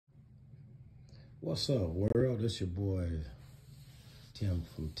What's up, world? It's your boy Tim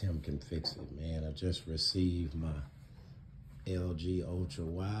from Tim Can Fix It, man. I just received my LG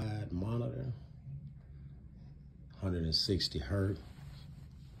Ultrawide monitor, 160 hertz,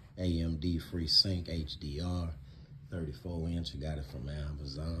 AMD FreeSync HDR, 34-inch. I got it from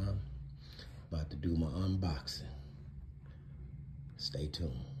Amazon. About to do my unboxing. Stay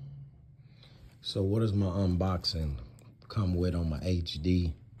tuned. So what does my unboxing come with on my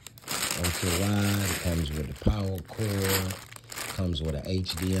HD Ultrawide? It comes with the power cord, comes with an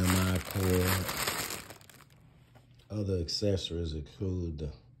HDMI cord. Other accessories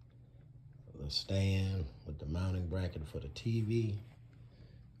include the stand with the mounting bracket for the TV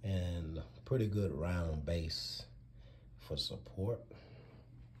and a pretty good round base for support.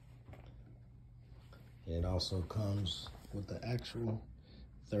 And it also comes with the actual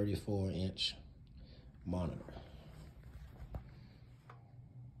 34-inch monitor.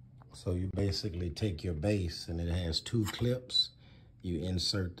 So you basically take your base, and it has two clips. You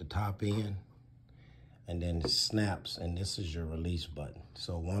insert the top in, and then it snaps, and this is your release button.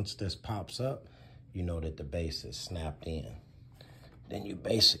 So once this pops up, you know that the base is snapped in. Then you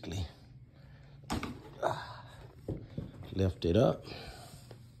basically lift it up,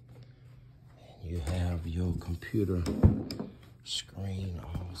 and you have your computer screen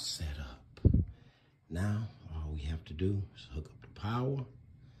all set up. Now, all we have to do is hook up the power,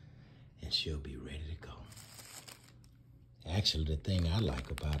 and she'll be ready to go. Actually, the thing I like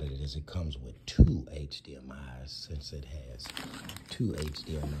about it is it comes with two HDMIs, since it has two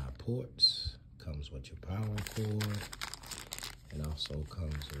HDMI ports. Comes with your power cord, and also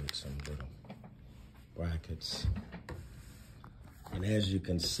comes with some little brackets. And as you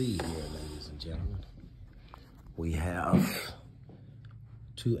can see here, ladies and gentlemen, we have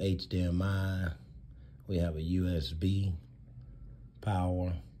two HDMI, we have a USB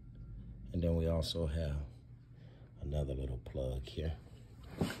power, and then we also have another little plug here.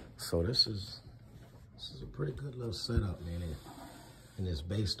 So this is a pretty good little setup, man. And it's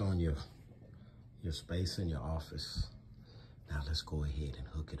based on your space in your office. Now let's go ahead and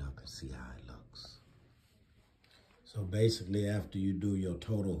hook it up and see how it looks. So basically, after you do your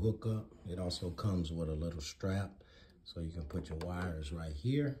total hookup, it also comes with a little strap, so you can put your wires right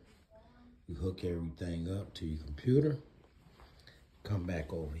here. You hook everything up to your computer. Come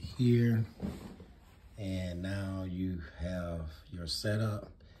back over here, and now you have your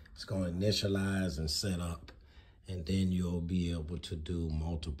setup. It's going to initialize and set up, and then you'll be able to do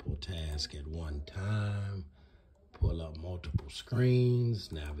multiple tasks at one time, pull up multiple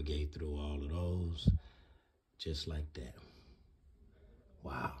screens, navigate through all of those, just like that.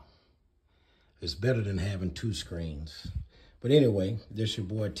 Wow. It's better than having two screens. But anyway, this your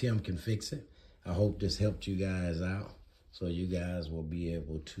boy Tim Can Fix It. I hope this helped you guys out, so you guys will be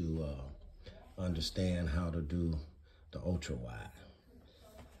able to understand how to do the Ultrawide.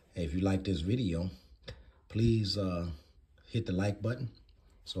 If you like this video, please hit the like button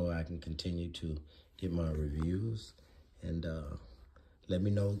so I can continue to get my reviews. And let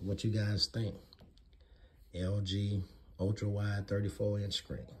me know what you guys think. LG Ultrawide 34-inch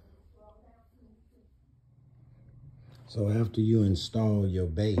screen. So after you install your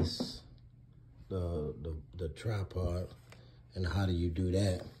base, the tripod, and how do you do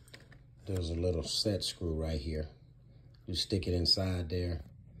that? There's a little set screw right here. You stick it inside there,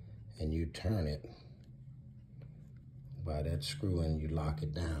 and you turn it by that screw, and you lock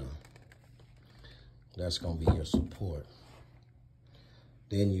it down. That's gonna be your support.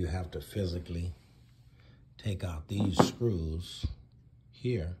 Then you have to physically take out these screws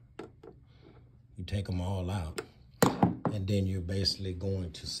here. You take them all out, and then you're basically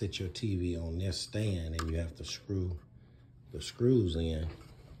going to sit your TV on this stand, and you have to screw the screws in.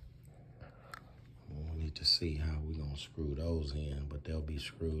 We need to see how we're gonna screw those in, but they'll be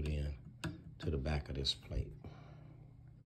screwed in to the back of this plate.